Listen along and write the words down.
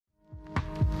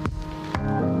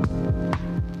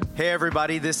Hey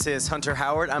everybody, this is Hunter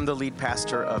Howard. I'm the lead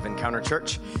pastor of Encounter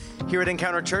Church. Here at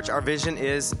Encounter Church, our vision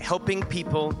is helping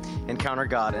people encounter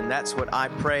God, and that's what I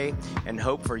pray and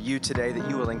hope for you today, that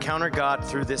you will encounter God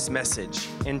through this message.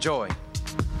 Enjoy.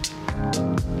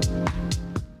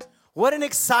 What an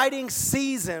exciting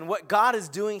season, what God is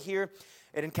doing here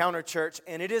at Encounter Church,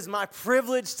 and it is my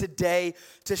privilege today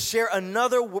to share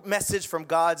another message from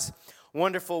God's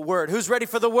wonderful Word. Who's ready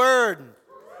for the Word?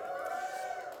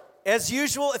 As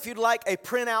usual, if you'd like a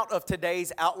printout of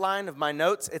today's outline of my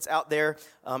notes, it's out there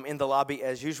in the lobby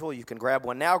as usual. You can grab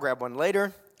one now, grab one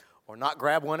later, or not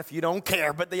grab one if you don't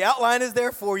care. But the outline is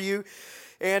there for you.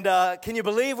 And can you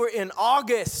believe we're in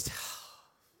August?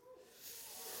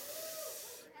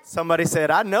 Somebody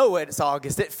said, I know it's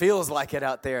August. It feels like it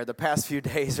out there the past few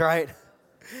days, right?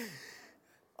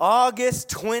 August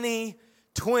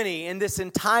 2020, in this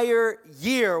entire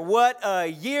year. What a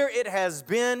year it has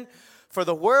been for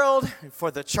the world,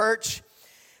 for the church.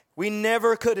 We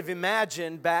never could have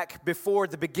imagined back before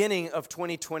the beginning of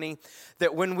 2020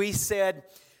 that when we said,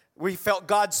 we felt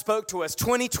God spoke to us,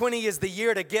 2020 is the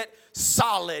year to get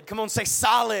solid. Come on, say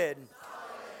solid.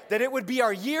 That it would be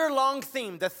our year-long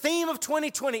theme. The theme of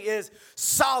 2020 is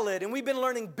solid. And we've been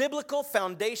learning biblical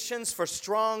foundations for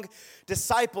strong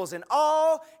disciples. And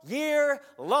all year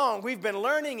long, we've been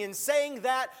learning and saying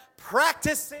that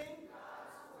practicing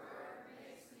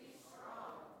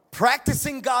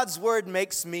God's Word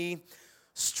makes me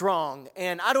strong.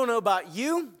 And I don't know about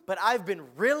you, but I've been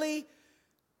really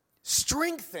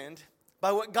strengthened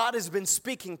by what God has been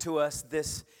speaking to us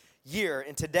this year.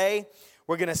 And today,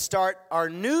 we're going to start our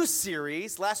new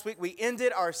series. Last week, we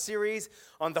ended our series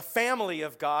on the family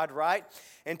of God, right?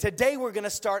 And today, we're going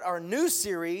to start our new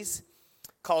series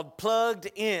called Plugged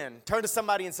In. Turn to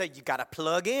somebody and say, you got to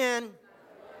plug in.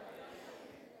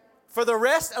 For the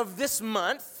rest of this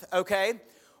month, okay,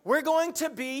 we're going to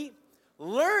be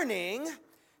learning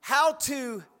how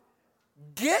to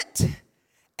get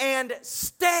and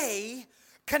stay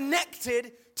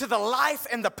connected to the life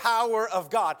and the power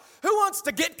of God. Who wants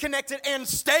to get connected and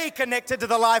stay connected to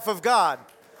the life of God?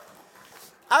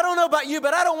 I don't know about you,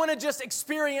 but I don't want to just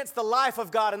experience the life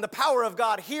of God and the power of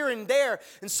God here and there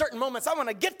in certain moments. I want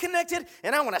to get connected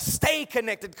and I want to stay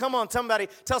connected. Come on, somebody,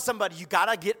 tell somebody, you got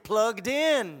to get plugged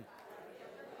in.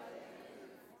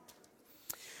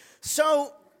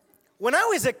 So, when I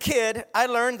was a kid, I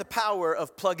learned the power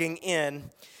of plugging in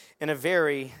a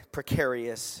very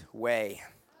precarious way.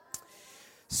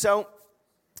 So,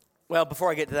 well, before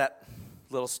I get to that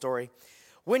little story,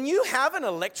 when you have an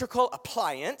electrical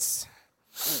appliance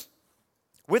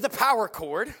with a power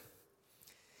cord,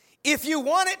 if you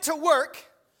want it to work,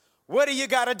 what do you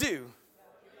got to do?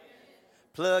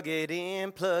 Plug it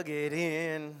in, plug it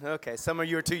in. Okay, some of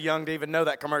you are too young to even know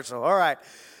that commercial. All right.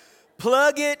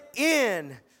 Plug it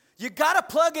in. You got to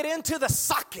plug it into the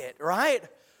socket, right?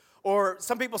 Or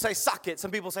some people say socket,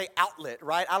 some people say outlet,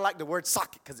 right? I like the word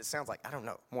socket because it sounds like, I don't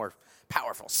know, more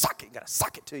powerful. Socket, you got to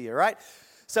sock it to you, right?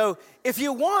 So if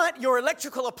you want your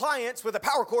electrical appliance with a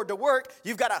power cord to work,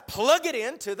 you've got to plug it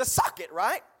into the socket,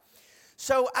 right?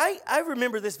 So I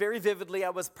remember this very vividly. I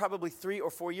was probably 3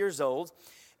 or 4 years old,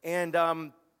 and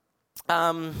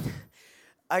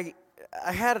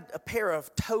I had a pair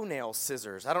of toenail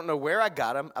scissors. I don't know where I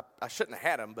got them. I shouldn't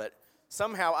have had them, but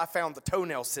somehow I found the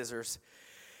toenail scissors.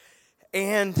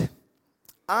 And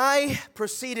I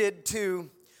proceeded to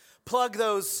plug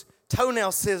those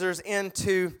toenail scissors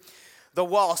into the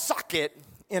wall socket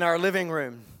in our living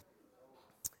room.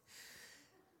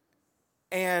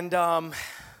 And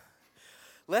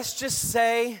let's just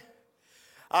say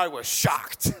I was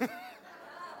shocked.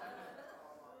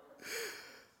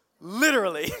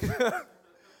 Literally.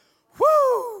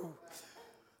 Woo!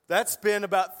 That's been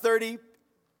about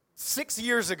 36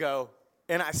 years ago,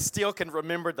 and I still can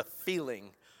remember the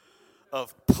feeling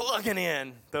of plugging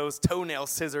in those toenail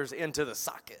scissors into the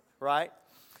socket, right?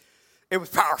 It was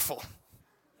powerful.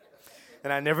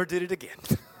 And I never did it again.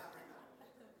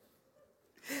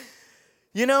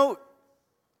 You know,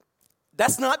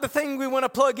 that's not the thing we want to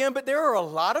plug in, but there are a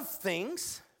lot of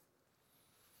things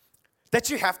that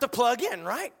you have to plug in,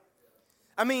 right?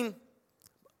 I mean,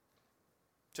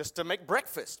 just to make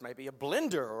breakfast, maybe a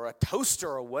blender or a toaster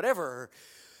or whatever.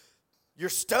 Your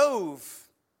stove.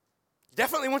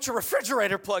 Definitely want your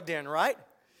refrigerator plugged in, right?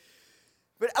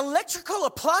 But electrical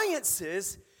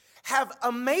appliances have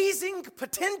amazing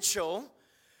potential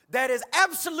that is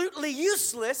absolutely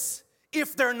useless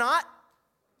if they're not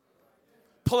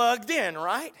plugged in,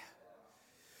 right?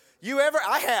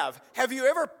 Have you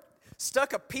ever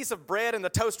stuck a piece of bread in the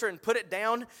toaster and put it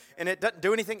down and it doesn't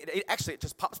do anything? It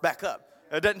just pops back up.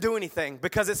 It doesn't do anything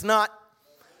because it's not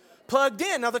plugged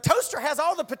in. Now, the toaster has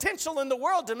all the potential in the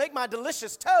world to make my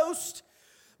delicious toast,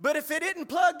 but if it isn't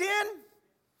plugged in,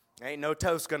 ain't no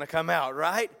toast gonna come out,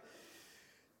 right?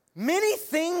 Many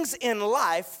things in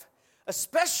life,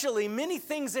 especially many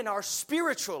things in our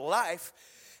spiritual life,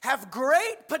 have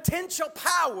great potential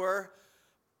power,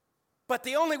 but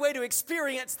the only way to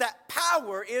experience that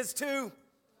power is to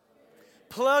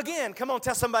plug in. Come on,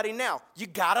 tell somebody now. You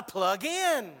gotta plug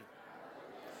in.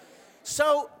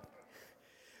 So,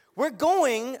 we're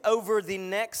going over the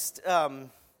next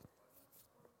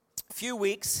few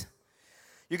weeks.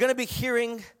 You're gonna be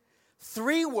hearing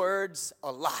 3 words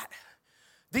a lot.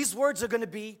 These words are gonna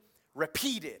be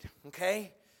repeated,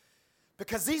 okay?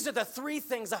 Because these are the 3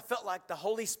 things I felt like the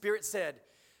Holy Spirit said,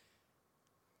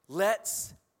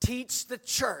 let's teach the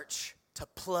church to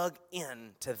plug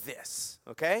in to this,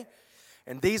 okay?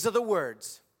 And these are the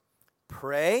words: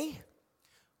 pray,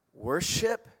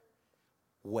 worship,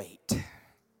 wait.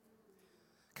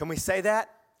 Can we say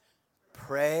that?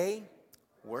 Pray,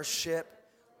 worship,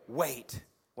 wait.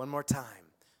 One more time.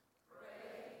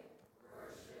 Pray,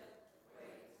 worship, wait.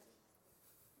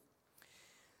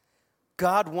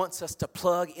 God wants us to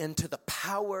plug into the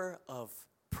power of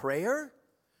prayer,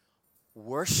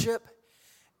 worship,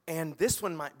 and this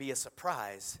one might be a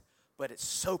surprise, but it's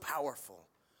so powerful.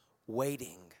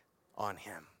 Waiting on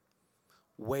Him.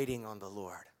 Waiting on the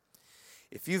Lord.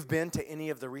 If you've been to any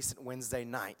of the recent Wednesday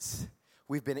nights,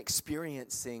 we've been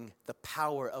experiencing the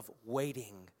power of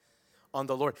waiting on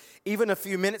the Lord. Even a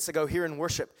few minutes ago here in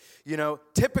worship,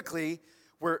 typically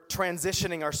we're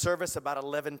transitioning our service about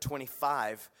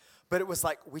 11:25, but it was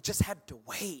like we just had to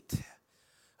wait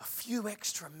a few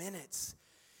extra minutes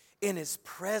in His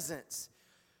presence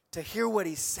to hear what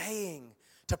He's saying,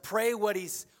 to pray what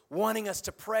He's wanting us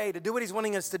to pray, to do what He's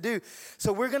wanting us to do.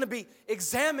 So we're going to be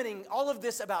examining all of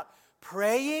this about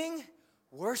praying,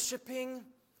 worshiping,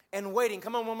 and waiting.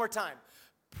 Come on, one more time.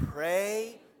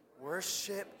 Pray,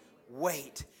 worship,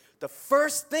 wait. The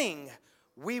first thing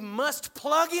we must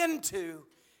plug into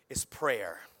is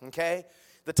prayer, okay?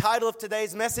 The title of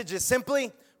today's message is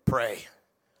simply Pray.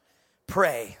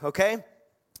 Pray, okay?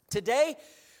 Today,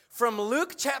 from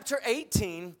Luke chapter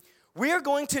 18, we are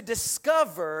going to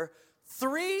discover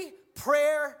 3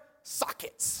 prayer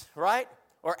sockets, right?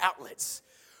 Or outlets.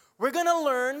 We're going to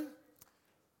learn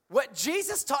what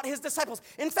Jesus taught His disciples.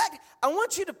 In fact, I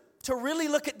want you to really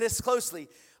look at this closely.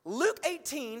 Luke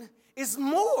 18 is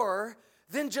more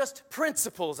than just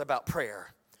principles about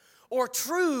prayer or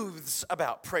truths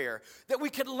about prayer that we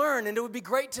could learn, and it would be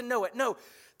great to know it. No,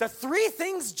 the 3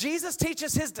 things Jesus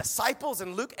teaches His disciples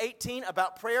in Luke 18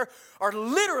 about prayer are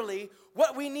literally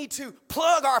what we need to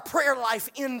plug our prayer life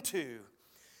into.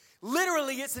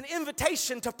 Literally, it's an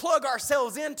invitation to plug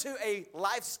ourselves into a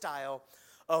lifestyle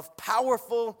of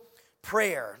powerful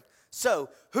prayer. So,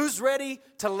 who's ready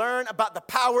to learn about the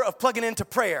power of plugging into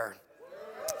prayer?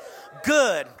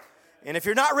 Good. And if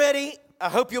you're not ready, I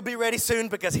hope you'll be ready soon,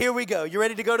 because here we go. You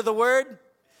ready to go to the Word?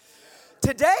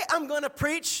 Today, I'm going to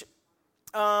preach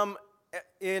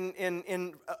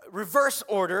in reverse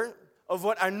order of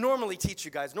what I normally teach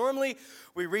you guys. Normally,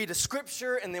 we read a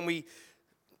scripture and then we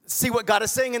see what God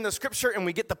is saying in the scripture and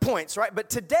we get the points, right? But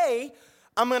today,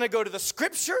 I'm going to go to the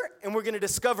scripture and we're going to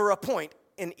discover a point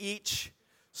in each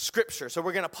scripture. So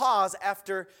we're going to pause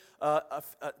after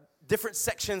different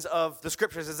sections of the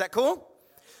scriptures. Is that cool? All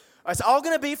right, it's all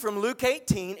going to be from Luke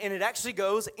 18, and it actually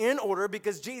goes in order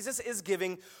because Jesus is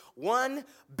giving one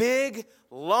big,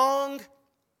 long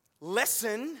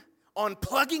lesson on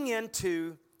plugging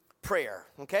into prayer,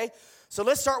 okay? So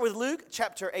let's start with Luke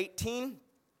chapter 18,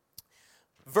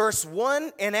 verse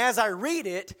 1, and as I read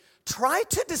it, try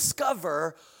to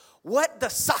discover what the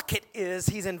socket is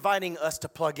He's inviting us to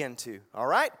plug into, all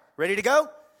right? Ready to go?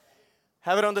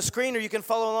 Have it on the screen, or you can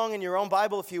follow along in your own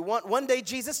Bible if you want. One day,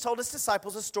 Jesus told His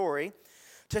disciples a story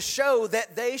to show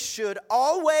that they should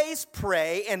always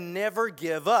pray and never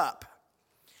give up.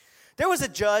 There was a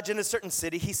judge in a certain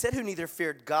city, he said, who neither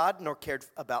feared God nor cared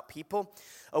about people.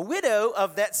 A widow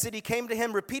of that city came to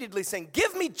him repeatedly saying,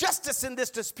 "Give me justice in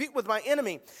this dispute with my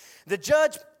enemy." The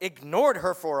judge ignored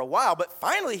her for a while, but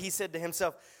finally he said to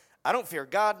himself, "I don't fear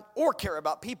God or care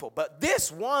about people, but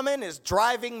this woman is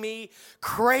driving me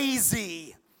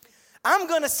crazy. I'm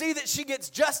going to see that she gets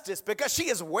justice because she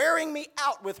is wearing me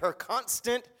out with her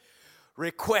constant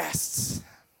requests."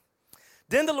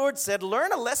 Then the Lord said,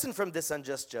 "Learn a lesson from this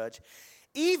unjust judge.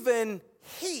 Even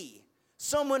he,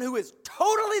 someone who is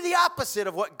totally the opposite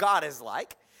of what God is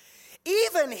like,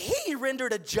 even he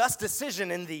rendered a just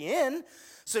decision in the end.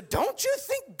 So don't you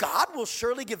think God will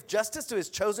surely give justice to his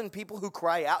chosen people who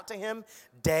cry out to him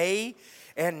day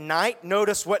and night?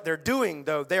 Notice what they're doing,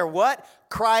 though. They're what?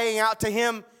 Crying out to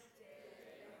him.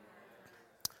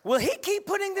 Will he keep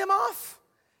putting them off?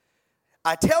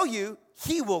 I tell you,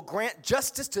 he will grant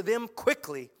justice to them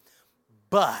quickly.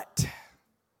 But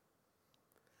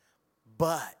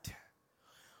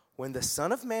when the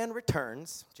Son of Man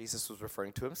returns, Jesus was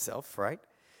referring to himself, right?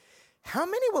 How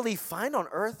many will he find on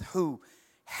earth who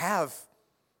have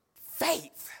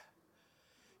faith?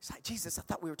 It's like, Jesus, I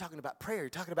thought we were talking about prayer. You're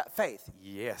talking about faith.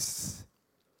 Yes.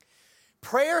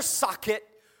 Prayer socket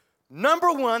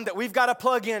number one that we've got to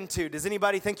plug into. Does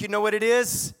anybody think you know what it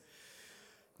is?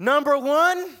 Number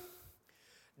one,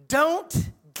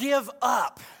 don't give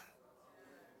up.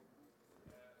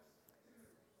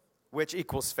 Which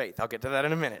equals faith. I'll get to that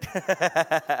in a minute.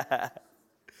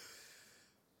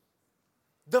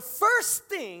 The first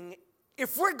thing,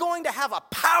 if we're going to have a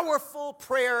powerful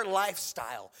prayer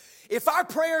lifestyle, if our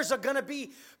prayers are going to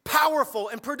be powerful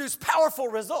and produce powerful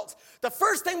results, the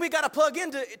first thing we got to plug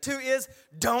into is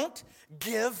don't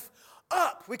give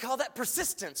up. We call that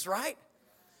persistence, right?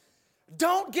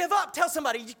 Don't give up. Tell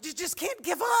somebody, you just can't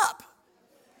give up.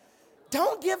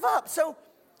 Don't give up. So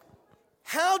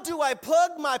how do I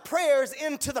plug my prayers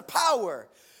into the power?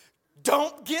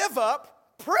 Don't give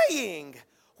up praying.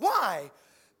 Why?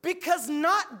 Because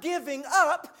not giving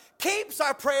up keeps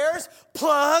our prayers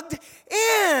plugged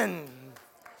in.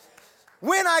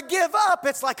 When I give up,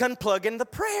 it's like unplugging the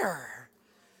prayer.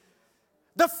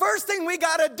 The first thing we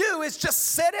got to do is just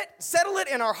settle it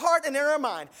in our heart and in our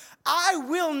mind. I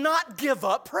will not give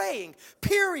up praying,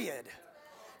 period.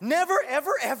 Never,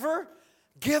 ever, ever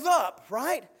give up,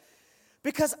 right?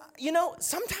 Because,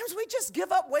 sometimes we just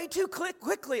give up way too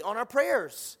quickly on our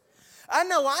prayers. I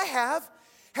know I have.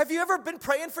 Have you ever been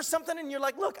praying for something and you're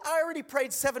like, look, I already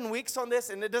prayed 7 weeks on this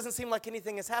and it doesn't seem like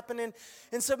anything is happening.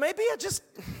 And so maybe I just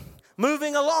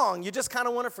moving along. You just kind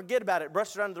of want to forget about it,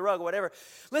 brush it under the rug or whatever.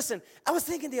 Listen, I was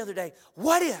thinking the other day,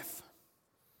 what if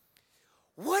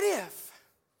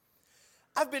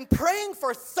I've been praying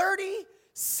for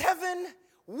 37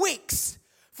 weeks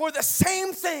for the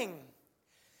same thing?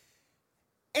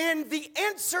 And the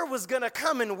answer was going to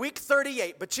come in week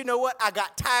 38. But you know what? I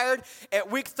got tired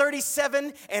at week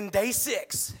 37 and day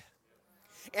 6.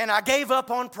 And I gave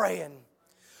up on praying.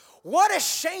 What a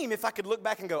shame if I could look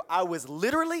back and go, I was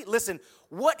literally, listen,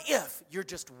 what if you're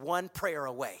just one prayer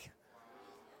away?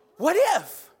 What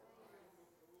if?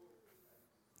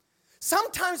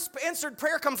 Sometimes answered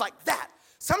prayer comes like that.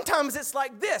 Sometimes it's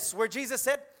like this, where Jesus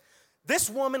said,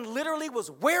 this woman literally was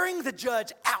wearing the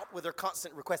judge out with her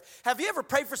constant request. Have you ever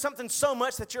prayed for something so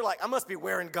much that you're like, I must be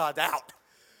wearing God out?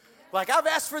 Like, I've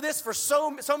asked for this for so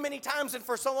many times and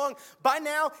for so long. By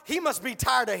now, he must be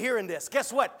tired of hearing this.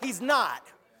 Guess what? He's not.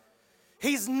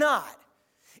 He's not.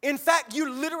 In fact,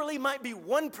 you literally might be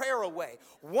one prayer away,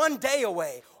 one day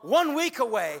away, 1 week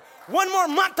away, one more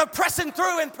month of pressing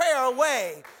through in prayer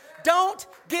away. Don't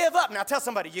give up. Now, tell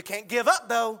somebody, you can't give up,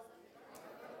 though.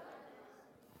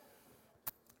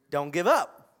 Don't give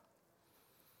up.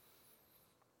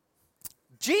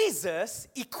 Jesus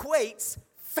equates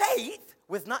faith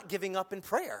with not giving up in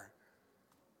prayer.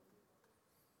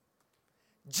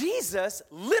 Jesus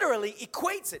literally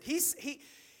equates it.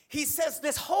 He says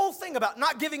this whole thing about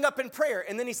not giving up in prayer,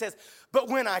 and then he says, but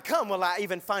when I come, will I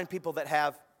even find people that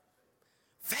have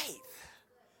faith?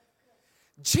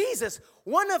 Jesus,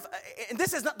 and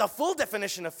this is not the full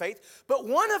definition of faith, but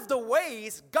one of the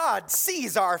ways God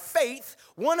sees our faith,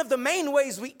 one of the main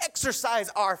ways we exercise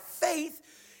our faith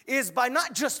is by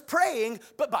not just praying,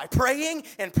 but by praying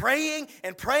and praying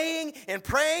and praying and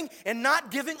praying and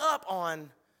not giving up on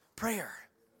prayer.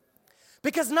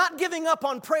 Because not giving up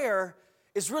on prayer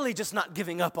is really just not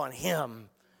giving up on Him.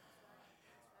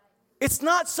 It's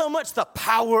not so much the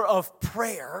power of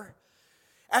prayer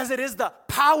as it is the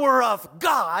power of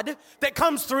God that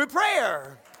comes through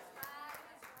prayer.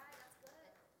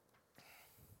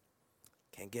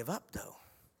 Can't give up, though.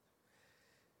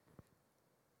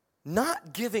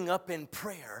 Not giving up in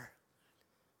prayer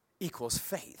equals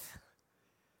faith.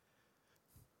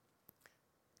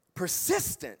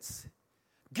 Persistence,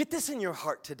 get this in your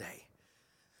heart today.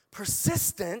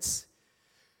 Persistence,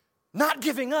 not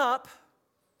giving up,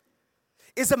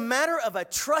 is a matter of a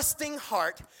trusting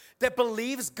heart that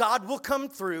believes God will come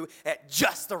through at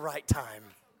just the right time.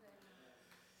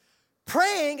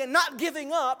 Praying and not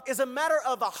giving up is a matter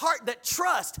of a heart that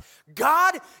trusts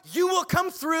God, you will come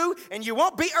through and you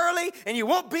won't be early and you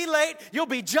won't be late, you'll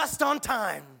be just on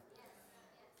time.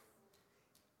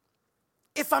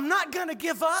 If I'm not going to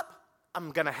give up,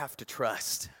 I'm going to have to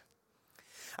trust.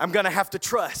 I'm going to have to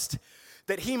trust.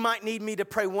 that he might need me to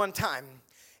pray one time,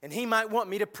 and he might want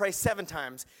me to pray 7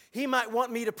 times. He might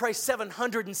want me to pray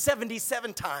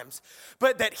 777 times,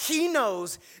 but that he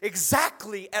knows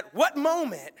exactly at what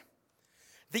moment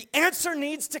the answer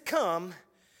needs to come,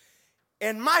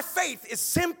 and my faith is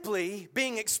simply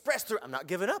being expressed through, I'm not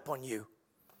giving up on you.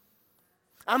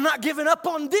 I'm not giving up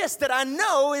on this that I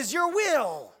know is your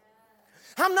will.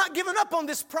 I'm not giving up on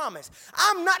this promise.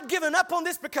 I'm not giving up on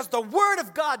this because the Word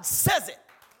of God says it.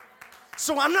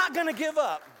 So I'm not going to give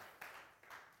up.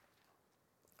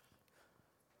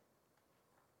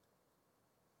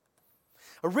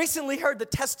 I recently heard the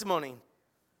testimony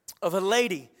of a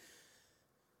lady,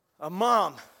 a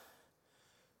mom.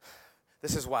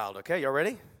 This is wild, okay? Y'all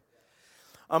ready?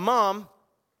 A mom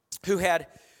who had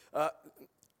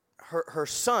her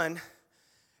son,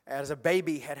 as a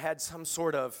baby, had some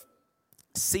sort of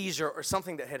seizure or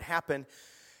something that had happened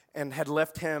and had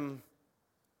left him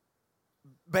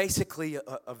basically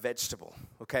a vegetable,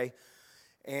 okay?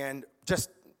 And just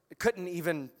couldn't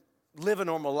even live a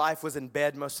normal life, was in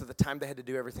bed most of the time. They had to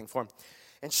do everything for him.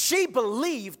 And she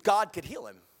believed God could heal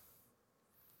him.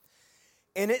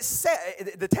 And it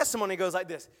said, the testimony goes like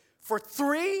this: for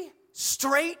 3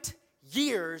 straight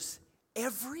years,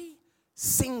 every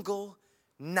single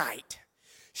night,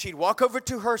 she'd walk over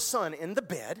to her son in the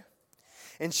bed,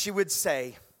 and she would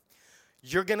say,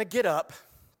 you're going to get up,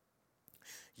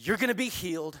 you're going to be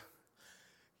healed,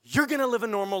 you're going to live a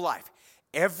normal life.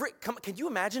 Can you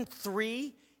imagine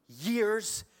 3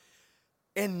 years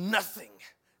and nothing?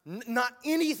 Not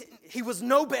anything. He was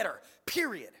no better,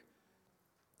 period.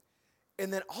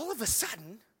 And then all of a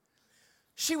sudden,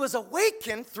 she was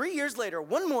awakened 3 years later,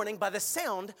 one morning, by the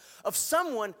sound of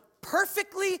someone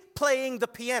perfectly playing the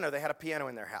piano. They had a piano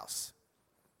in their house.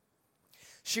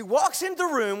 She walks into the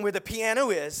room where the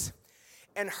piano is,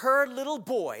 and her little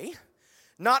boy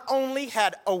not only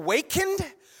had awakened,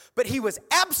 but he was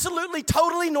absolutely,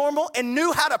 totally normal and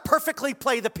knew how to perfectly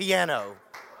play the piano.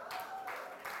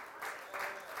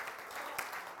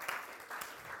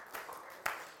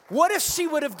 What if she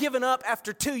would have given up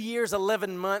after 2 years,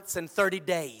 11 months, and 30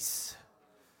 days?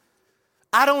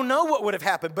 I don't know what would have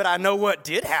happened, but I know what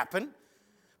did happen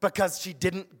because she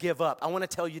didn't give up. I want to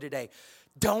tell you today,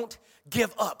 don't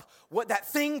give up. What that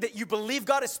thing that you believe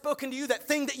God has spoken to you, that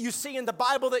thing that you see in the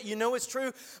Bible that you know is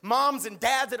true, moms and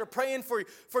dads that are praying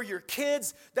for your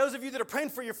kids, those of you that are praying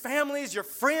for your families, your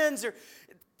friends, your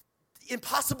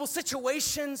impossible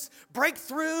situations,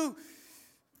 breakthrough,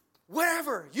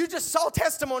 whatever. You just saw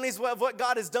testimonies of what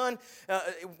God has done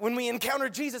when we encounter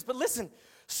Jesus. But listen,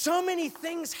 so many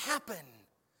things happen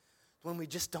when we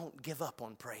just don't give up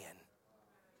on praying.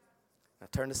 Now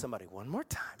turn to somebody one more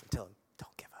time and tell them,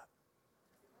 don't give up.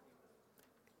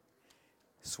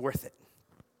 It's worth it.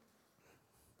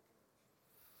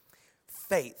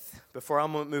 Faith, before I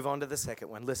move on to the second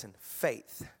one, listen,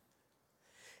 faith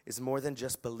is more than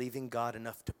just believing God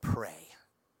enough to pray.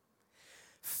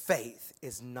 Faith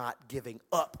is not giving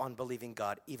up on believing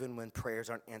God even when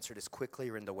prayers aren't answered as quickly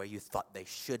or in the way you thought they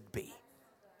should be.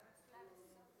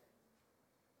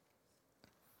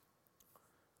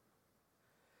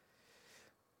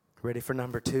 Ready for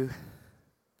number 2?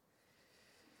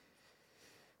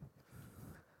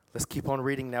 Let's keep on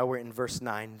reading now. We're in verse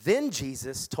 9. Then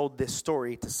Jesus told this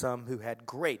story to some who had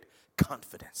great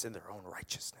confidence in their own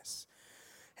righteousness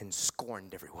and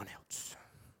scorned everyone else.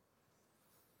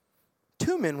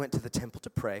 2 men went to the temple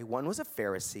to pray. One was a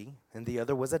Pharisee, and the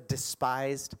other was a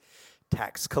despised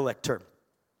tax collector.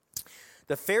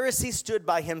 The Pharisee stood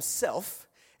by himself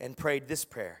and prayed this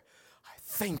prayer: I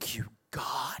thank you,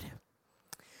 God,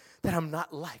 that I'm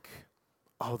not like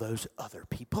all those other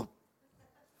people.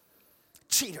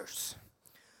 Cheaters,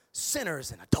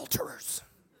 sinners, and adulterers.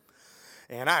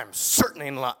 And I'm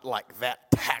certainly not like that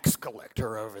tax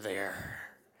collector over there.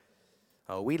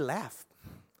 Oh, we laugh.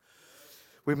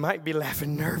 We might be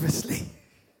laughing nervously.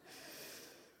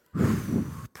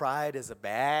 Pride is a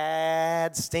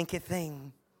bad, stinky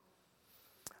thing.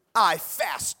 I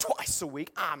fast twice a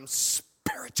week. I'm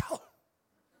spiritual.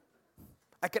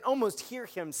 I can almost hear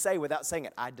him say without saying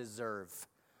it, I deserve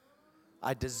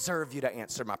you to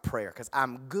answer my prayer because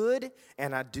I'm good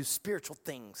and I do spiritual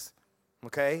things,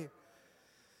 okay?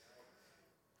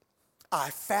 I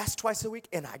fast twice a week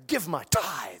and I give my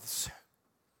tithes.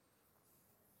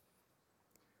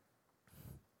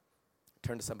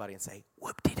 Turn to somebody and say,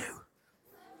 whoop-de-doo.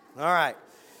 All right.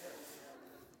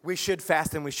 We should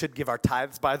fast and we should give our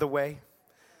tithes, by the way.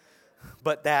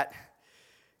 But that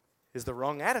is the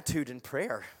wrong attitude in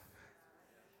prayer.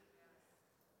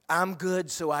 I'm good,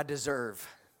 so I deserve.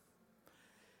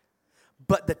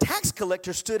 But the tax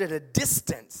collector stood at a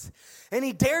distance, and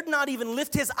he dared not even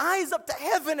lift his eyes up to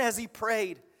heaven as he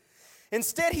prayed.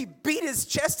 Instead, he beat his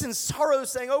chest in sorrow,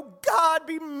 saying, "Oh God,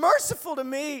 be merciful to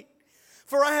me,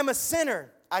 for I am a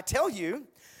sinner." I tell you,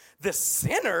 the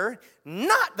sinner,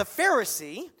 not the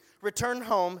Pharisee, returned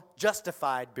home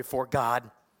justified before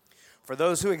God. For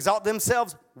those who exalt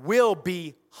themselves will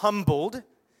be humbled,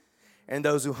 and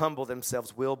those who humble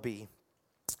themselves will be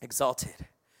exalted.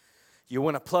 You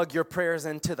want to plug your prayers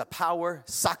into the power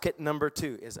socket. Number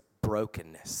 2 is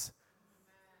brokenness.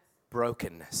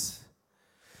 Brokenness.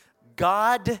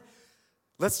 God,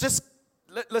 let's just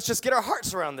get our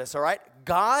hearts around this, all right?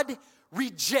 God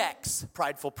rejects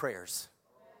prideful prayers,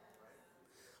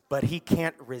 but he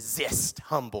can't resist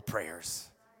humble prayers.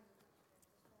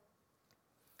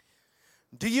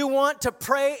 Do you want to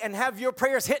pray and have your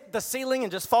prayers hit the ceiling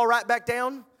and just fall right back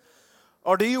down?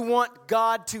 Or do you want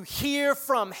God to hear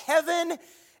from heaven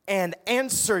and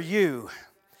answer you?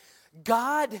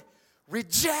 God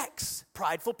rejects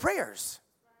prideful prayers.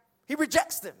 He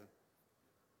rejects them.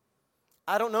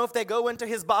 I don't know if they go into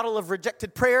his bottle of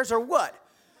rejected prayers or what.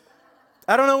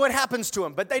 I don't know what happens to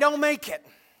them, but they don't make it.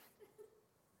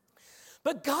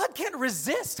 But God can't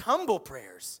resist humble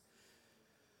prayers.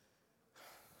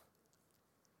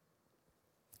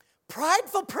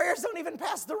 Prideful prayers don't even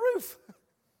pass the roof.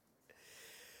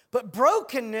 But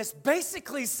brokenness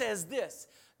basically says this: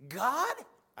 God,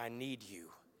 I need you.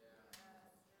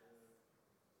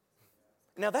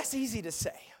 Now that's easy to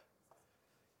say.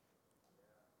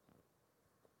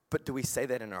 But do we say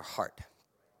that in our heart?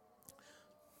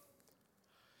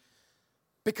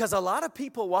 Because a lot of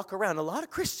people walk around, a lot of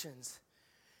Christians,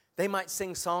 they might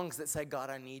sing songs that say, "God,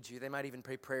 I need you." They might even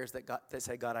pray prayers that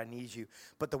say, "God, I need you."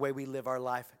 But the way we live our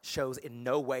life shows in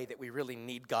no way that we really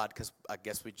need God, because I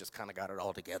guess we just kind of got it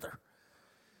all together.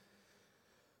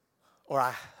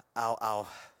 Or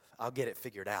I'll get it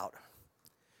figured out.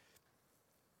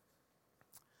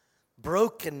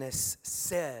 Brokenness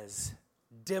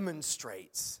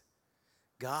demonstrates,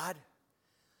 God,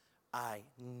 I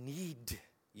need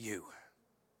you.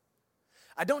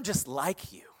 I don't just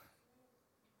like you.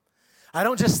 I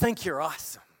don't just think you're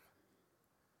awesome.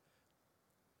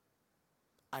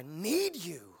 I need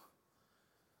you.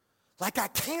 Like I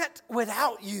can't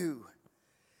without you.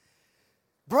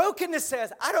 Brokenness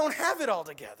says, I don't have it all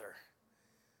together.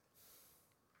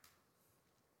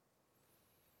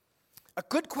 A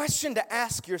good question to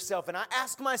ask yourself, and I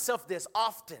ask myself this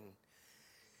often: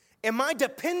 am I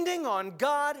depending on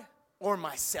God or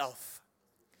myself?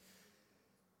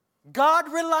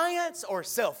 God reliance or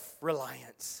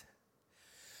self-reliance?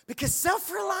 Because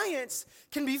self-reliance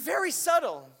can be very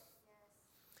subtle.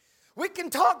 We can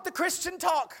talk the Christian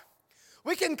talk.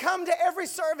 We can come to every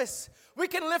service. We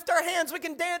can lift our hands. We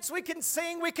can dance. We can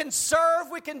sing. We can serve.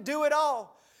 We can do it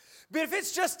all. But if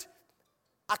it's just,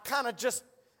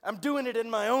 I'm doing it in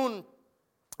my own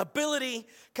ability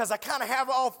because I kind of have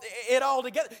it all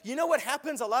together. You know what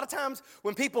happens a lot of times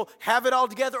when people have it all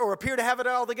together or appear to have it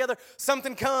all together?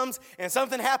 Something comes and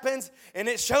something happens and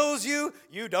it shows you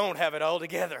don't have it all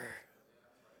together.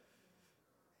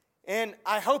 And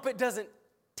I hope it doesn't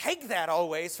take that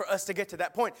always for us to get to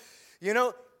that point. You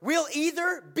know, we'll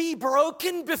either be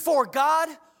broken before God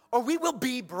or we will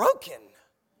be broken.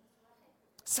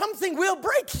 Something will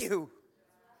break you.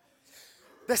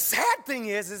 The sad thing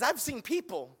is I've seen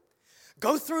people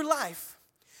go through life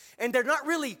and they're not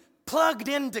really plugged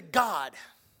into God.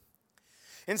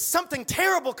 And something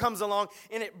terrible comes along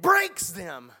and it breaks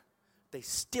them. They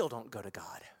still don't go to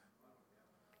God.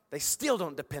 They still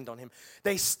don't depend on Him.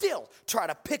 They still try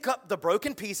to pick up the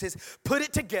broken pieces, put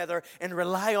it together, and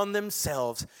rely on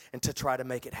themselves and to try to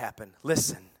make it happen.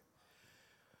 Listen,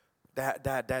 that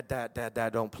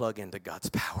don't plug into God's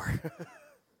power.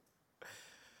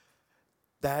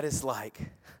 That is like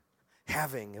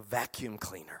having a vacuum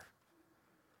cleaner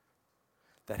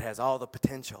that has all the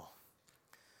potential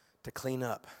to clean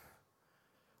up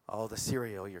all the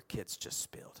cereal your kids just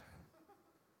spilled.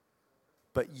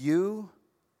 But you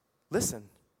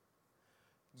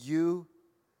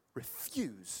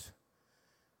refuse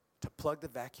to plug the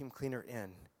vacuum cleaner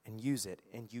in and use it,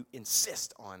 and you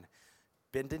insist on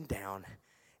bending down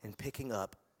and picking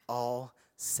up all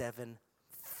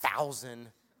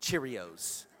 7,000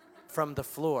 Cheerios from the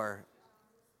floor,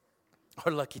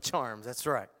 or Lucky Charms, that's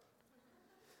right.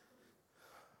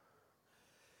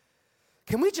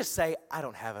 Can we just say, I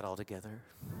don't have it all together?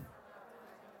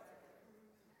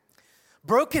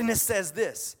 Brokenness says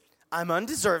this: I'm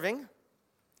undeserving,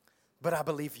 but I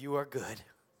believe you are good.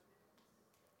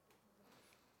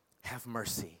 Have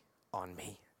mercy on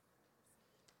me.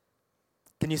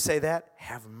 Can you say that?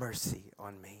 Have mercy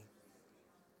on me.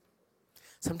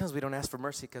 Sometimes we don't ask for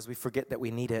mercy because we forget that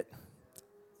we need it.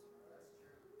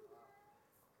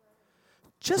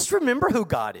 Just remember who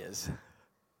God is.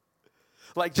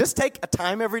 Like, just take a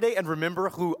time every day and remember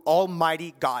who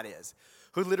Almighty God is,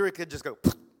 who literally could just go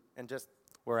and just,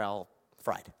 we're all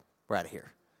fried. We're out of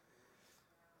here.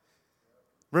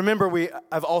 Remember, we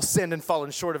have all sinned and fallen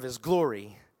short of his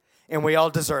glory, and we all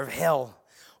deserve hell.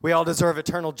 We all deserve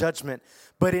eternal judgment.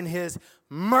 But in his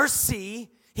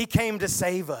mercy, he came to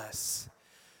save us.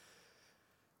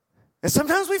 And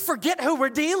sometimes we forget who we're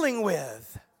dealing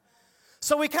with.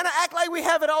 So we kind of act like we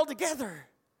have it all together.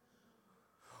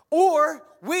 Or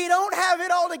we don't have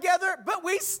it all together, but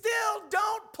we still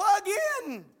don't plug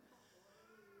in.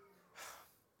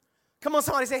 Come on,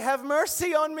 somebody say, have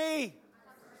mercy on me.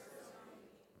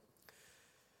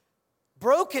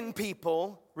 Broken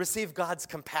people receive God's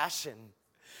compassion.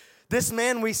 This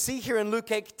man we see here in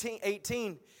Luke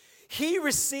 18, he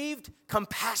received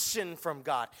compassion from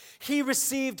God. He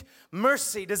received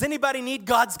mercy. Does anybody need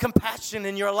God's compassion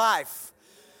in your life?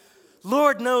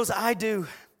 Lord knows I do.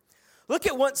 Look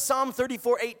at what Psalm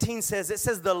 34:18 says. It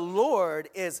says, the Lord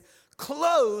is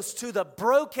close to the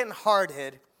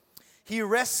brokenhearted. He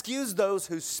rescues those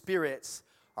whose spirits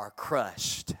are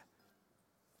crushed.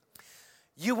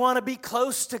 You want to be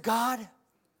close to God?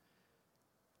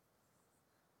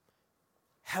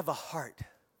 Have a heart,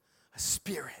 a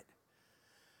spirit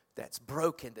that's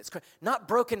broken, that's not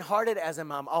brokenhearted as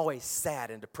I'm always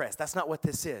sad and depressed. That's not what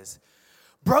this is.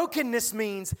 Brokenness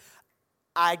means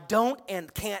I don't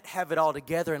and can't have it all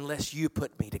together unless you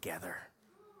put me together.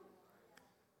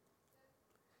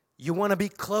 You want to be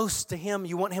close to him.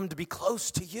 You want him to be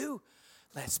close to you.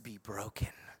 Let's be broken.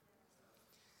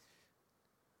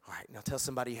 All right, now tell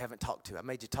somebody you haven't talked to. I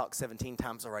made you talk 17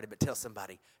 times already, but tell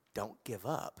somebody, don't give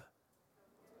up.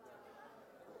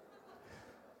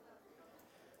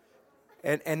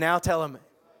 And now tell them,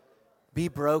 be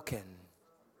broken.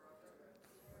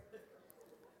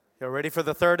 You ready for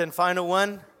the third and final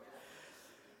one?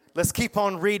 Let's keep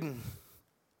on reading.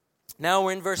 Now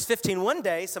we're in verse 15. One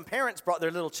day, some parents brought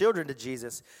their little children to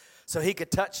Jesus so he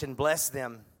could touch and bless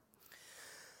them.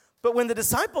 But when the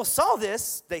disciples saw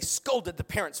this, they scolded the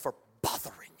parents for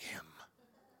bothering him.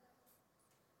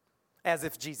 As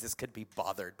if Jesus could be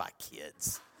bothered by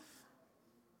kids.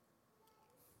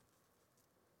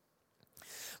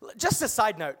 Just a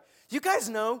side note. You guys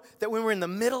know that when we're in the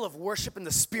middle of worship and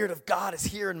the Spirit of God is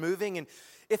here and moving, and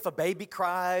if a baby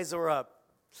cries or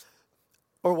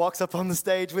walks up on the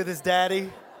stage with his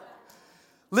daddy,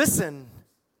 listen,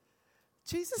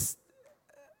 Jesus,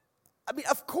 I mean,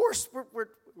 of course, we're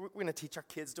going to teach our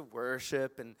kids to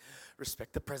worship and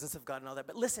respect the presence of God and all that,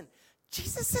 but listen,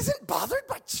 Jesus isn't bothered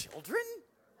by children.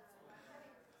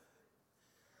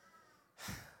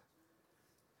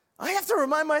 I have to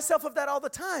remind myself of that all the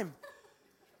time.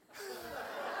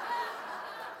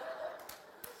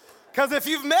 Because if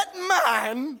you've met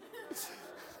mine,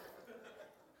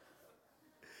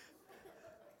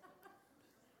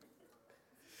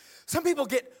 some people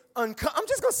get I'm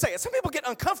just going to say it. Some people get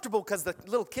uncomfortable because the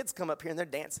little kids come up here and they're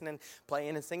dancing and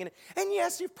playing and singing. And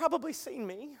yes, you've probably seen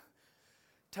me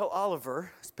tell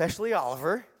Oliver, especially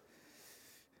Oliver,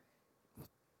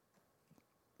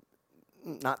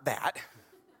 not that,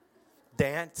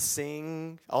 dance,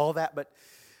 sing, all that, but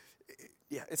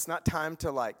yeah, it's not time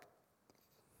to like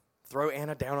throw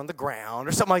Anna down on the ground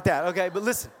or something like that, okay? But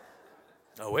listen,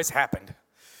 it's happened.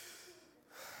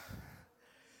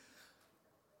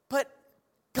 But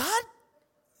God,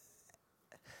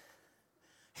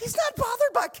 he's not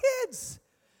bothered by kids.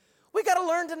 We got to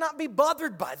learn to not be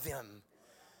bothered by them.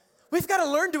 We've got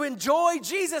to learn to enjoy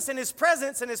Jesus and his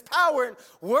presence and his power and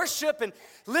worship and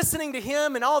listening to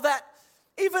him and all that,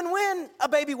 even when a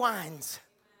baby whines.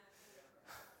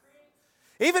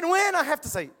 Even when I have to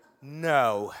say,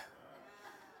 no.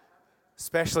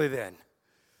 Especially then.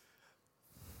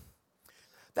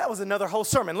 That was another whole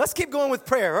sermon. Let's keep going with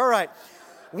prayer. All right.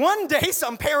 One day,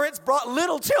 some parents brought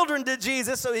little children to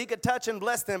Jesus so he could touch and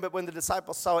bless them. But when the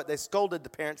disciples saw it, they scolded the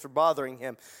parents for bothering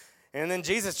him. And then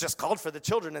Jesus just called for the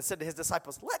children and said to his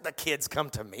disciples, let the kids come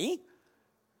to me.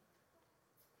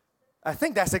 I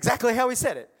think that's exactly how he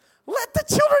said it. Let the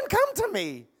children come to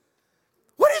me.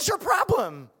 What is your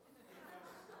problem?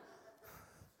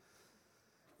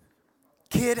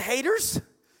 Kid haters?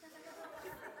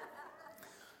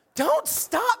 Don't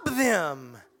stop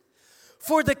them.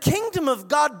 For the kingdom of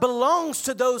God belongs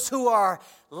to those who are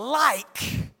like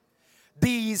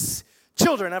these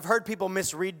children. I've heard people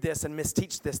misread this and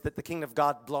misteach this, that the kingdom of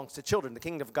God belongs to children. The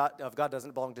kingdom of God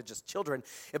doesn't belong to just children.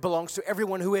 It belongs to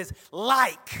everyone who is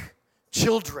like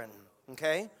children,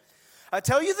 okay? I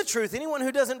tell you the truth, anyone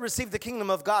who doesn't receive the kingdom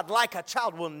of God like a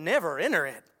child will never enter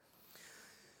it.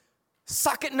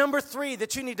 Socket number 3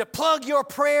 that you need to plug your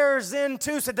prayers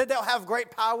into so that they'll have great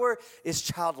power is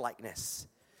childlikeness.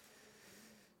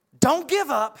 Don't give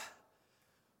up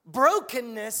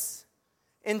brokenness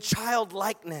in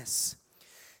childlikeness.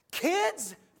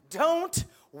 Kids don't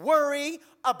worry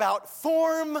about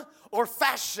form or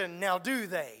fashion, now do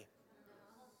they?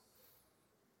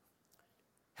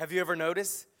 Have you ever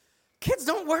noticed? Kids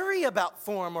don't worry about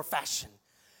form or fashion.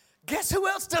 Guess who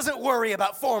else doesn't worry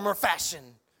about form or fashion?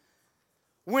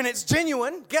 When it's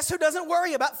genuine, guess who doesn't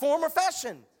worry about form or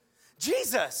fashion?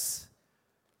 Jesus.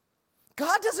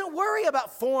 God doesn't worry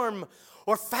about form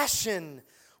or fashion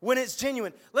when it's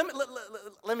genuine. Let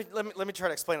me try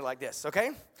to explain it like this,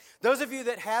 okay? Those of you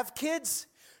that have kids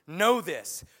know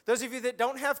this. Those of you that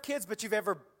don't have kids, but you've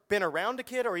ever been around a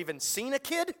kid or even seen a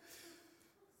kid,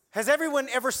 has everyone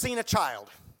ever seen a child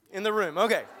in the room?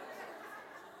 Okay.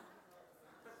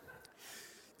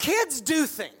 Kids do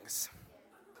things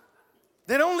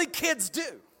that only kids do.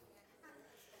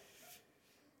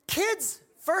 Kids,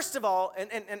 first of all,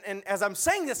 and as I'm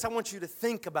saying this, I want you to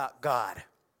think about God,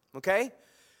 okay?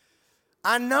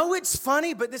 I know it's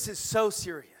funny, but this is so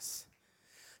serious.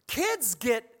 Kids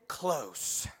get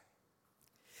close.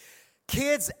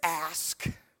 Kids ask,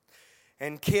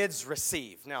 and kids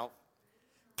receive. Now,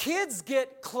 kids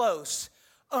get close,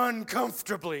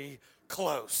 uncomfortably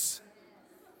close.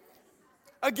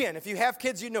 Again, if you have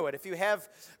kids, you know it. If you have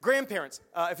grandparents,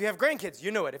 if you have grandkids,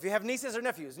 you know it. If you have nieces or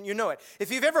nephews, you know it.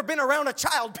 If you've ever been around a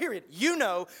child, period, you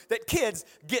know that kids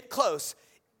get close,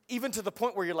 even to the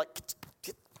point where you're like,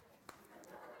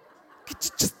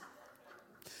 just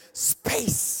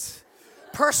space,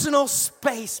 personal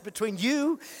space between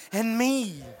you and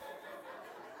me.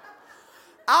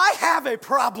 I have a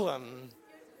problem.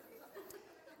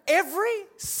 Every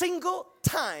single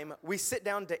time we sit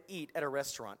down to eat at a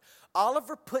restaurant,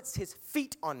 Oliver puts his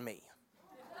feet on me.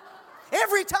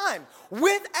 Every time,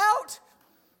 without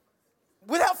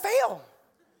fail.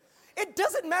 It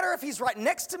doesn't matter if he's right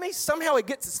next to me, somehow he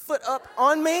gets his foot up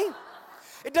on me.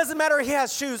 It doesn't matter if he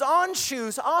has shoes on,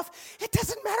 shoes off. It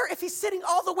doesn't matter if he's sitting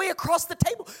all the way across the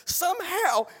table.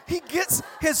 Somehow he gets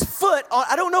his foot on.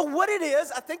 I don't know what it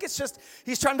is. I think it's just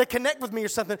he's trying to connect with me or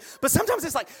something. But sometimes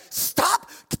it's like, stop,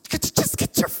 just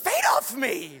get your feet off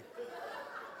me.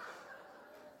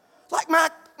 Like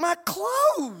my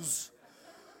clothes.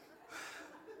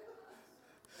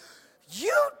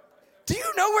 Do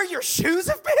you know where your shoes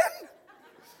have been?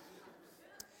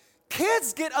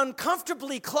 Kids get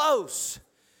uncomfortably close.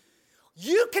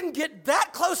 You can get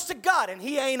that close to God and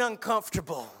he ain't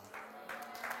uncomfortable.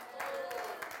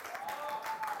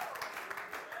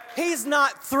 He's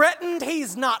not threatened.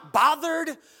 He's not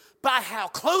bothered by how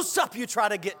close up you try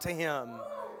to get to him.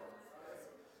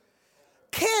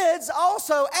 Kids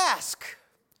also ask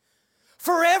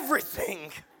for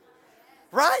everything,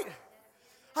 right?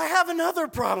 I have another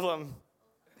problem.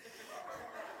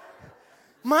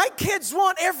 My kids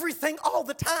want everything all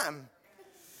the time.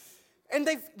 And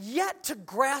they've yet to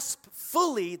grasp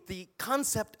fully the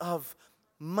concept of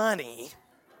money.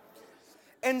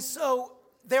 And so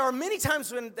there are many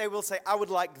times when they will say, I would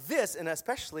like this, and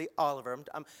especially Oliver.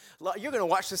 You're going to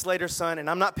watch this later, son, and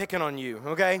I'm not picking on you,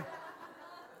 okay?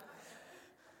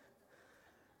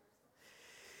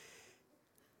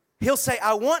 He'll say,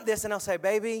 I want this, and I'll say,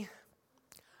 baby,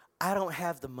 I don't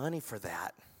have the money for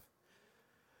that.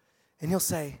 And he'll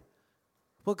say,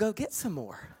 well, go get some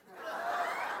more.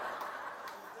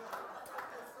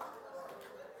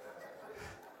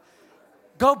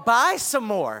 Go buy some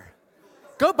more.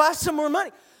 Go buy some more money.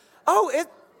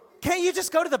 Can't you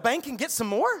just go to the bank and get some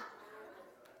more?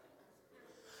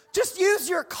 Just use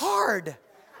your card.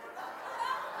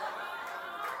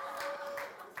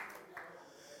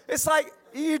 It's like,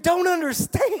 you don't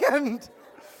understand.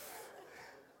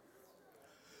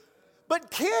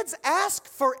 But kids ask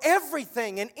for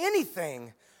everything and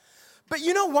anything. But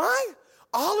you know why?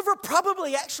 Oliver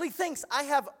probably actually thinks I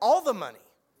have all the money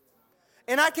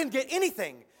and I can get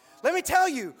anything. Let me tell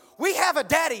you, we have a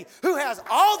daddy who has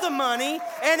all the money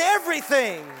and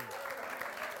everything.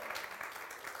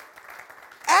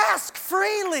 Ask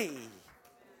freely.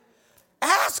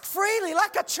 Ask freely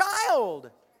like a child.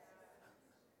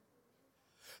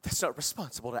 That's not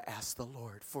responsible to ask the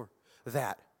Lord for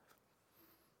that.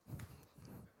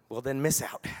 Well, then miss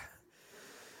out.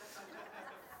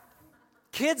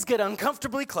 Kids get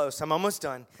uncomfortably close. I'm almost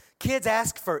done. Kids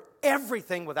ask for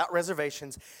everything without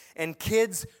reservations, and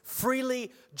kids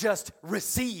freely just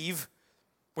receive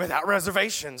without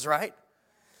reservations, right?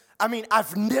 I mean,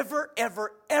 I've never,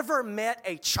 ever met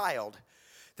a child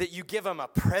that you give them a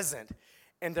present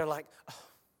and they're like, oh,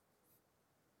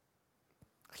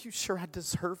 are you sure I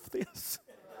deserve this?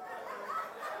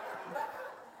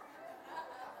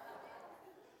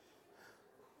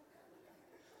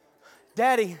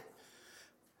 Daddy,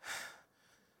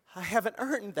 I haven't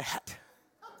earned that.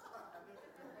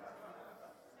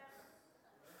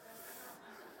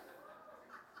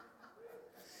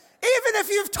 Even if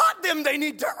you've taught them they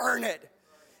need to earn it.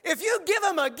 If you give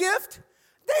them a gift,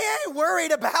 they ain't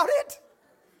worried about it.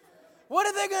 What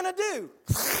are they going to do?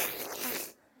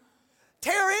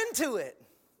 Tear into it.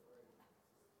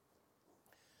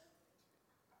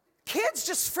 Kids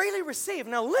just freely receive.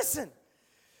 Now listen,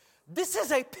 this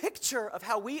is a picture of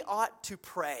how we ought to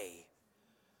pray.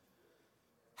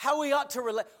 How we ought to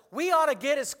relate. We ought to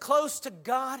get as close to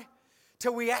God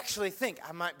till we actually think,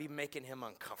 I might be making him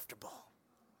uncomfortable.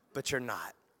 But you're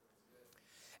not.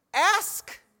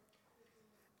 Ask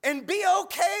and be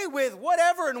okay with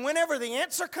whatever and whenever the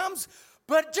answer comes,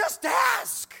 but just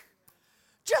ask.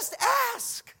 Just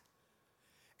ask.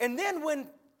 And then when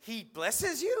he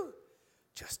blesses you,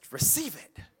 just receive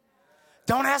it.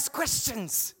 Don't ask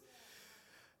questions.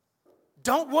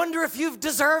 Don't wonder if you've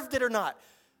deserved it or not.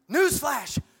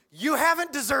 Newsflash, you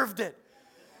haven't deserved it.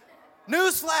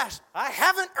 Newsflash, I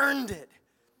haven't earned it.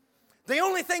 The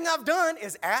only thing I've done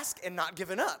is ask and not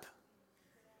given up.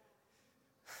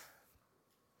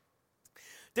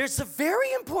 There's a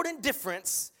very important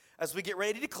difference as we get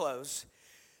ready to close.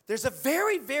 There's a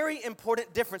very, very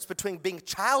important difference between being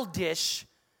childish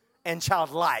and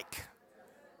childlike.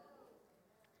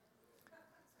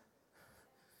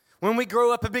 When we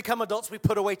grow up and become adults, we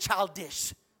put away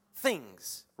childish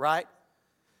things, right?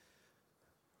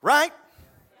 Right?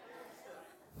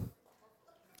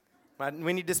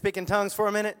 We need to speak in tongues for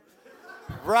a minute.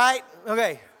 Right?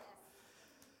 Okay.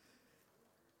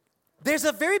 There's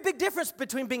a very big difference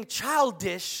between being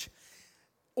childish,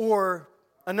 or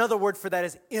another word for that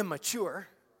is immature,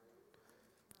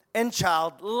 and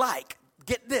childlike.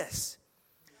 Get this.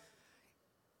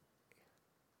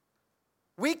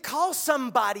 We call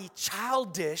somebody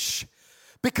childish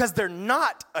because they're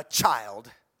not a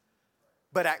child,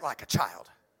 but act like a child.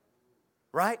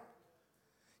 Right?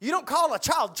 You don't call a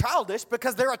child childish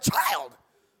because they're a child.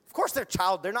 Of course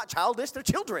they're not childish, they're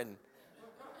children.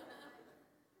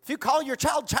 If you call your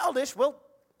child childish, well,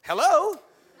 hello.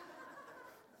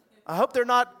 I hope they're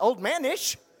not old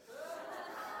manish.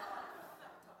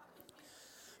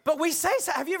 But we say,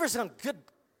 so, have you ever said, good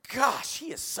gosh,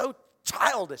 he is so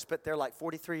childish, but they're like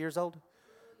 43 years old?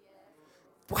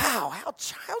 Wow, how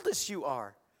childish you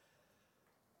are.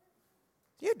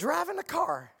 You're driving a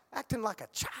car, acting like a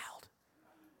child.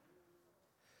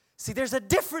 See, there's a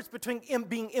difference between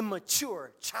being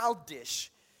immature,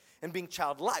 childish, and being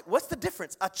childlike. What's the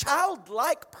difference? A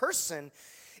childlike person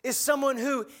is someone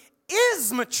who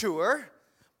is mature,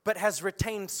 but has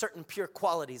retained certain pure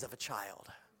qualities of a child.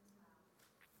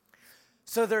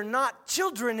 So they're not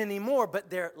children anymore,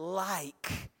 but they're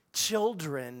like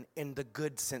children in the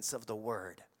good sense of the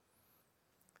word.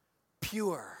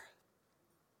 Pure.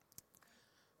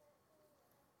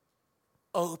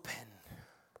 Open.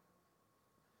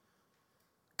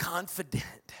 Confident.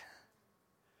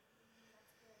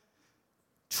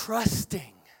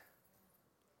 Trusting.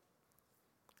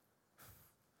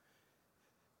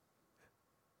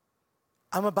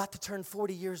 I'm about to turn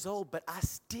 40 years old, but I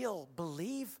still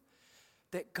believe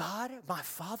that God, my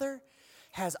Father,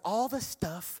 has all the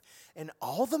stuff and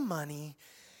all the money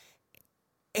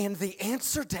and the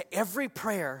answer to every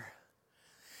prayer.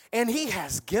 And He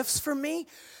has gifts for me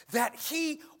that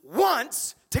He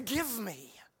wants to give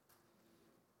me.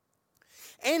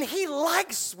 And He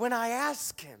likes when I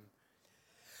ask Him.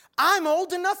 I'm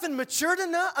old enough and matured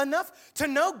enough to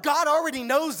know God already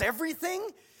knows everything.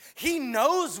 He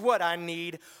knows what I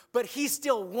need, but He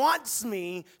still wants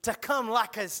me to come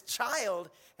like His child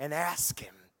and ask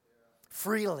Him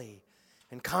freely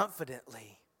and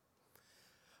confidently.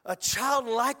 A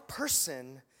childlike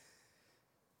person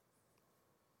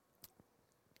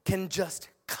can just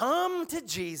come to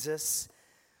Jesus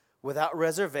without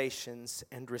reservations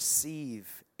and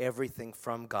receive everything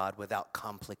from God without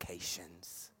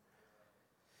complications.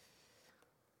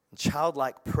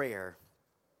 Childlike prayer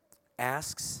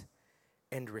asks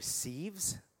and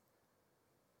receives.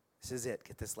 This is it.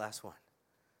 Get this last one.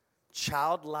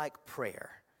 Childlike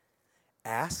prayer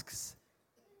asks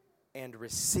and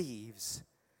receives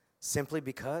simply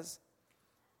because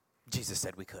Jesus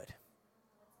said we could.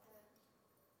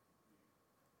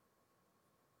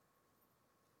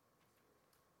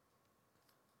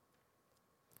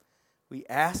 We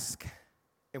ask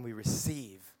and we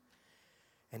receive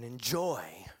and enjoy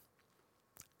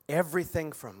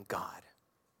everything from God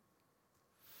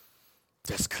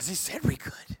just because he said we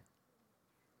could.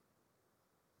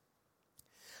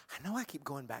 I know I keep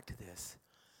going back to this,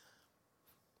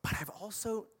 but I've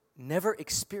also never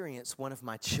experienced one of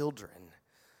my children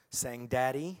saying,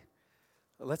 Daddy,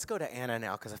 let's go to Anna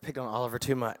now because I've picked on Oliver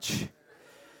too much.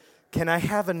 Can I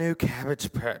have a new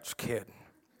Cabbage Patch Kid?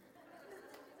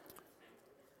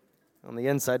 On the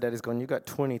inside, Daddy's going, you got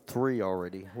 23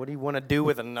 already. What do you want to do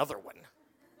with another one?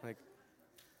 Like,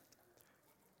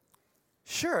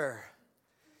 sure,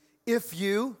 if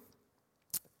you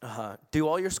do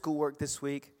all your schoolwork this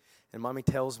week and Mommy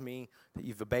tells me that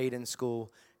you've obeyed in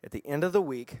school, at the end of the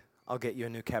week, I'll get you a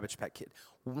new Cabbage Patch Kid.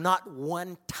 Not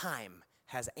one time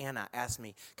has Anna asked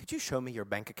me, could you show me your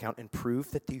bank account and prove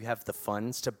that you have the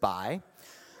funds to buy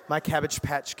my Cabbage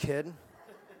Patch Kid?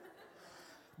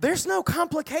 There's no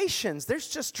complications. There's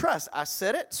just trust. I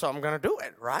said it, so I'm going to do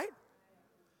it, right?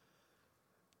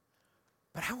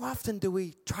 But how often do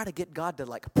we try to get God to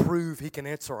prove he can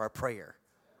answer our prayer?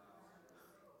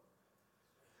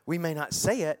 We may not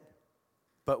say it,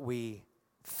 but we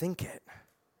think it.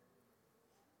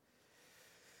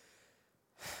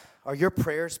 Are your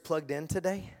prayers plugged in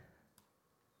today?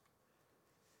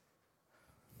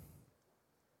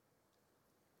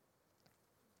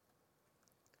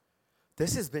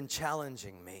 This has been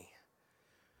challenging me.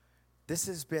 This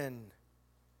has been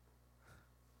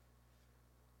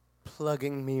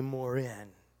plugging me more in.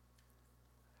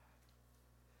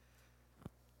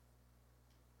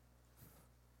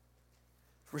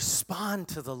 Respond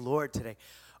to the Lord today.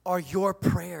 Are your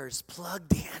prayers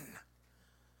plugged in?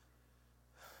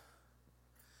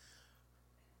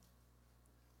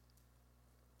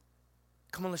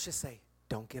 Come on, let's just say,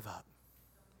 don't give up.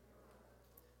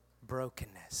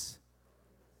 Brokenness.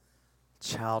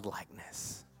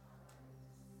 Childlikeness.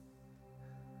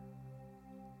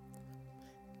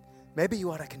 Maybe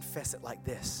you ought to confess it like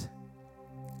this.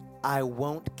 I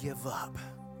won't give up.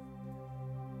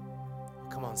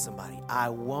 Come on, somebody. I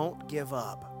won't give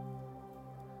up.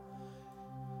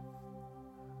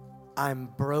 I'm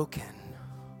broken.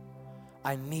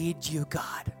 I need you,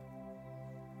 God.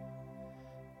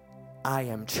 I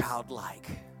am childlike.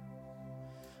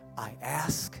 I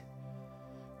ask,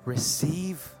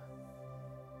 receive,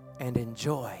 and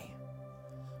enjoy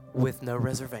with no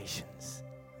reservations.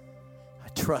 I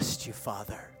trust you,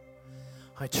 Father.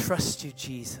 I trust you,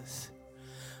 Jesus.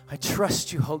 I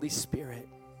trust you, Holy Spirit.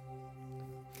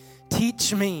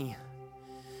 Teach me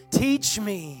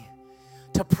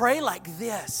to pray like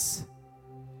this.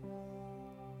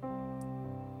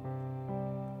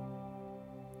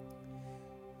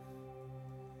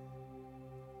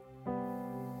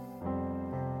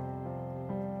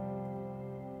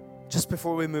 Just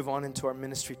before we move on into our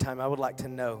ministry time, I would like to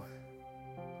know,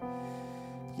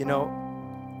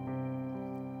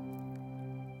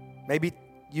 maybe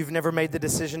you've never made the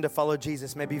decision to follow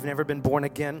Jesus. Maybe you've never been born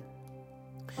again.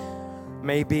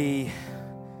 Maybe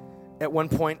at one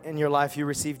point in your life you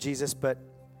received Jesus, but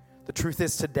the truth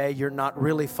is today you're not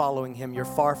really following him. You're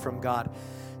far from God.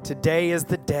 Today is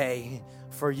the day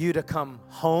for you to come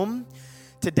home.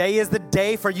 Today is the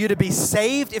day for you to be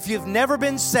saved. If you've never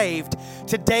been saved,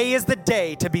 today is the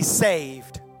day to be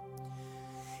saved.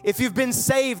 If you've been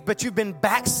saved but you've been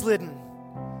backslidden,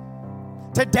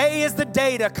 today is the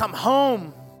day to come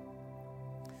home.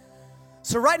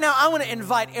 So right now I want to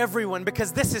invite everyone,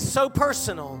 because this is so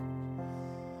personal.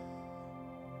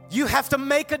 You have to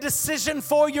make a decision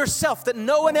for yourself that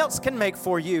no one else can make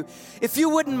for you. If you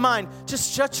wouldn't mind,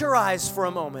 just shut your eyes for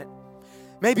a moment.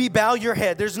 Maybe bow your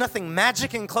head. There's nothing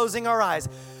magic in closing our eyes,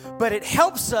 but it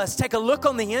helps us take a look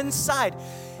on the inside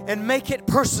and make it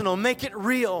personal, make it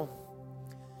real.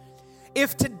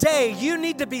 If today you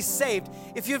need to be saved,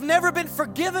 if you've never been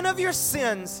forgiven of your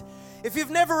sins, if you've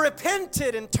never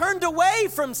repented and turned away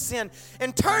from sin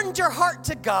and turned your heart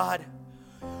to God,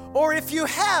 or if you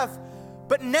have,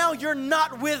 but now you're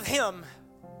not with him,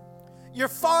 you're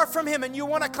far from him and you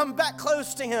want to come back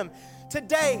close to him,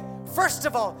 today, first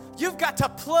of all, you've got to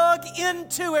plug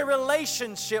into a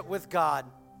relationship with God.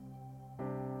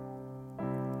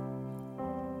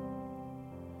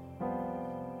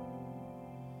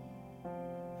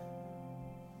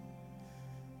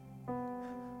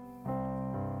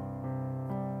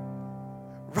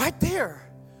 Right there,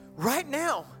 right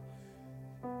now.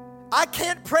 I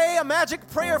can't pray a magic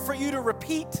prayer for you to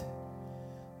repeat.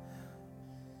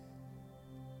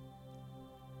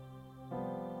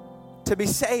 To be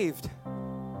saved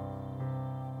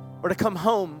or to come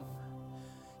home,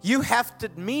 you have to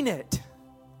mean it.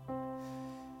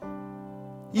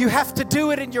 You have to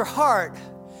do it in your heart,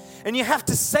 and you have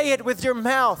to say it with your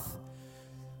mouth.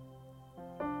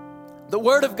 The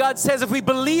Word of God says if we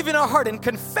believe in our heart and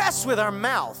confess with our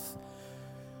mouth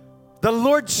the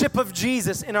Lordship of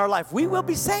Jesus in our life, we will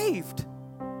be saved.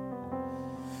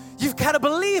 You've got to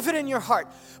believe it in your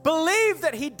heart. Believe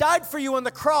that He died for you on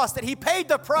the cross, that He paid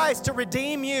the price to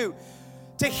redeem you,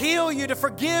 to heal you, to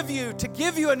forgive you, to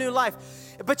give you a new life.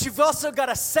 But you've also got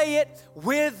to say it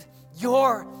with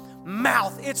your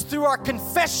mouth. It's through our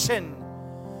confession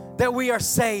that we are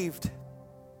saved.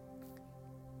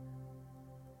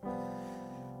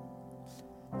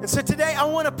 And so today I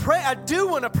want to pray. I do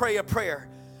want to pray a prayer.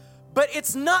 But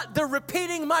it's not the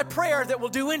repeating my prayer that will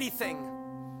do anything.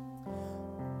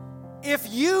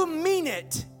 If you mean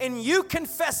it and you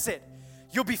confess it,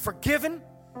 you'll be forgiven.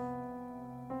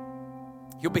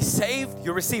 You'll be saved.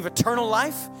 You'll receive eternal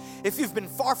life. If you've been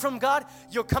far from God,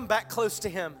 you'll come back close to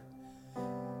Him.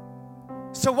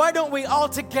 So why don't we all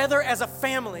together as a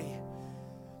family,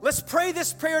 let's pray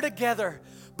this prayer together.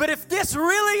 But if this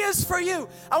really is for you,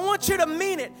 I want you to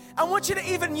mean it. I want you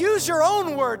to even use your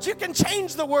own words. You can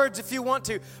change the words if you want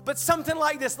to. But something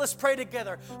like this, let's pray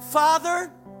together.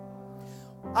 Father,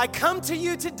 I come to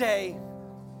you today.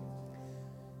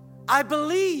 I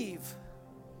believe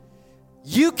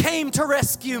you came to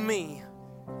rescue me.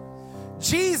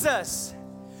 Jesus,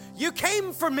 you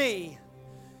came for me.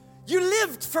 You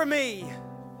lived for me.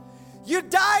 You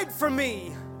died for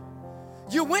me.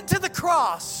 You went to the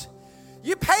cross.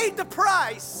 You paid the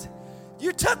price.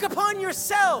 You took upon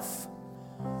yourself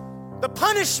the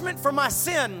punishment for my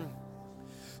sin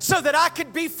so that I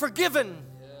could be forgiven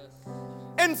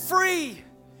and free.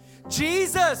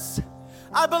 Jesus,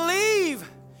 I believe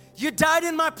you died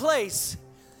in my place,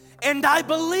 and I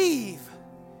believe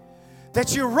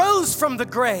that you rose from the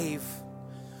grave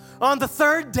on the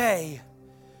third day.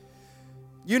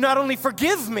 You not only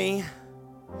forgive me,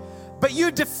 but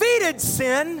you defeated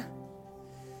sin.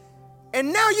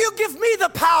 And now you give me the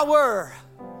power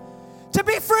to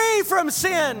be free from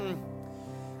sin.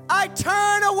 I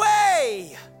turn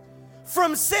away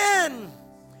from sin,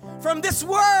 from this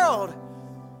world,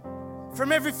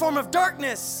 from every form of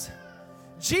darkness.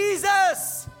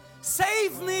 Jesus,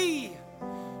 save me,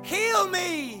 heal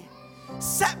me,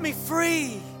 set me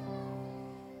free.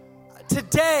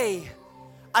 Today,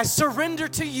 I surrender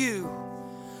to you.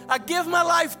 I give my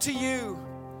life to you.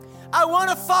 I want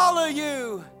to follow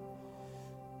you.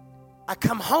 I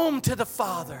come home to the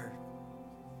Father.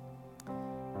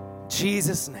 In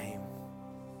Jesus' name,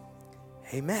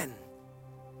 amen.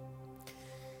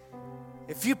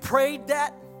 If you prayed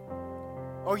that,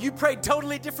 or you prayed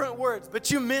totally different words,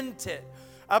 but you meant it,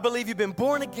 I believe you've been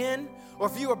born again, or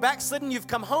if you are backslidden, you've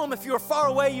come home. If you are far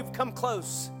away, you've come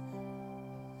close.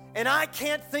 And I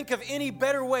can't think of any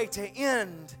better way to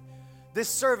end this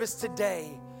service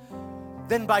today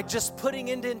than by just putting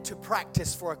it into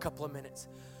practice for a couple of minutes.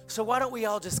 So why don't we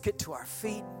all just get to our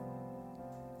feet?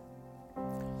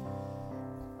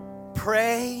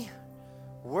 Pray,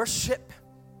 worship,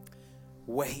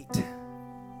 wait.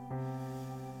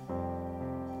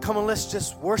 Come on, let's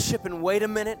just worship and wait a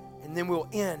minute, and then we'll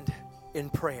end in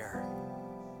prayer.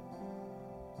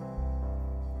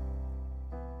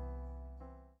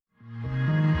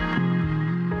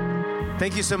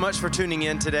 Thank you so much for tuning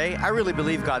in today. I really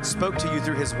believe God spoke to you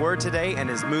through His Word today and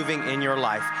is moving in your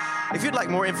life. If you'd like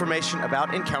more information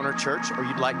about Encounter Church, or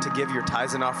you'd like to give your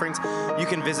tithes and offerings, you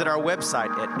can visit our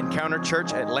website at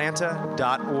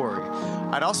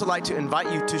encounterchurchatlanta.org. I'd also like to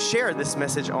invite you to share this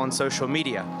message on social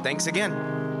media. Thanks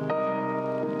again.